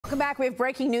Welcome back. We have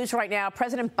breaking news right now.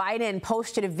 President Biden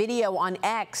posted a video on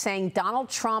X saying Donald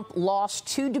Trump lost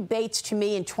 2 debates to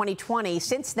me in 2020.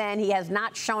 Since then, he has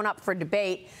not shown up for a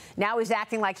debate. Now he's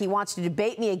acting like he wants to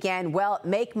debate me again. Well,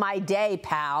 make my day,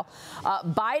 pal.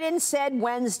 Biden said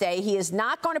Wednesday he is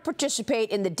not going to participate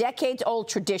in the decades-old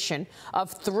tradition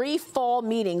of 3 fall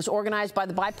meetings organized by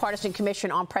the Bipartisan Commission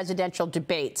on Presidential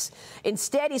Debates.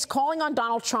 Instead, he's calling on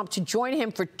Donald Trump to join him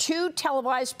for 2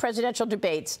 televised presidential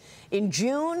debates in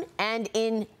June and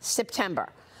in September.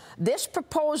 This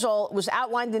proposal was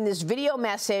outlined in this video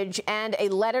message and a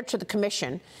letter to the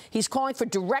commission. He's calling for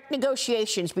direct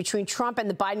negotiations between Trump and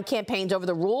the Biden campaigns over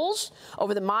the rules,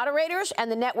 over the moderators,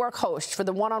 and the network hosts for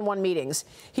the one-on-one meetings.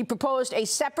 He proposed a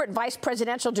separate vice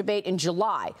presidential debate in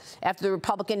July after the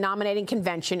Republican nominating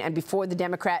convention and before the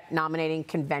Democrat nominating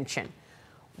convention.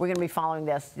 We're going to be following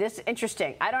this. This is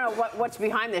interesting. I don't know what's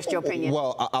behind this, Joe Pinion.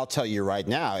 Well, I'll tell you right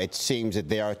now, it seems that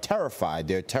they are terrified.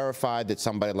 They're terrified that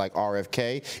somebody like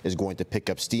RFK is going to pick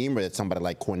up steam, or that somebody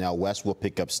like Cornel West will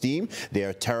pick up steam. They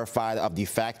are terrified of the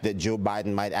fact that Joe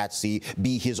Biden might actually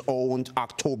be his own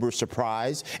October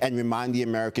surprise and remind the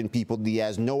American people that he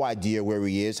has no idea where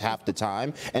he is half the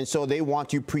time. And so they want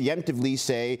to preemptively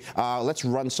say, let's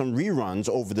run some reruns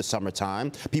over the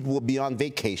summertime. People will be on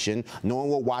vacation. No one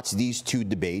will watch these 2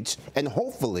 debates. And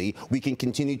hopefully we can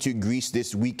continue to grease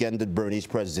this weekend of Bernie's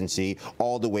presidency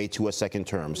all the way to a second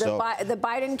term. The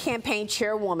Biden campaign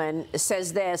chairwoman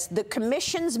says this: the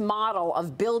commission's model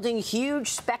of building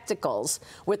huge spectacles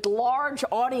with large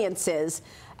audiences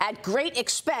at great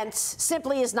expense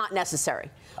simply is not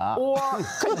necessary or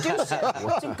conducive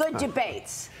to good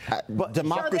debates.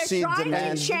 Democracy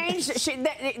demands.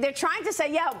 They're trying to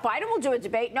say, yeah, Biden will do a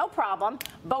debate, no problem,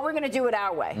 but we're going to do it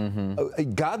our way.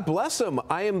 God bless him.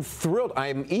 I am thrilled. I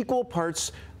am equal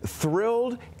parts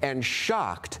thrilled and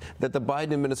shocked that the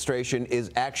Biden administration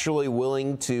is actually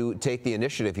willing to take the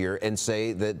initiative here and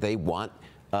say that they want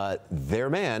their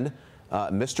man,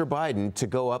 Mr. Biden, to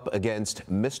go up against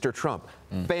Mr. Trump.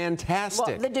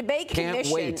 Fantastic. Well,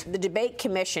 the debate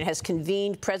commission has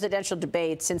convened presidential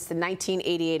debates since the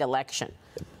 1988 election.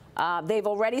 They've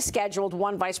already scheduled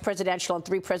 1 vice presidential and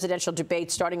 3 presidential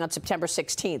debates starting on September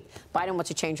 16th. Biden wants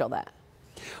to change all that.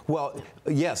 Well,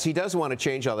 yes, he does want to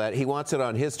change all that. He wants it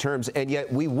on his terms, and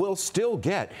yet we will still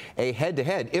get a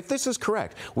head-to-head. If this is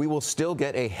correct, we will still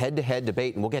get a head-to-head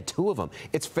debate, and we'll get 2 of them.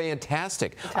 It's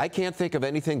fantastic. I can't think of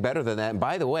anything better than that. And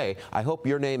by the way, I hope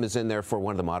your name is in there for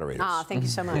one of the moderators. Thank you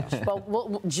so much.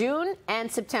 Well, June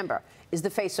and September is the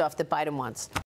face-off that Biden wants.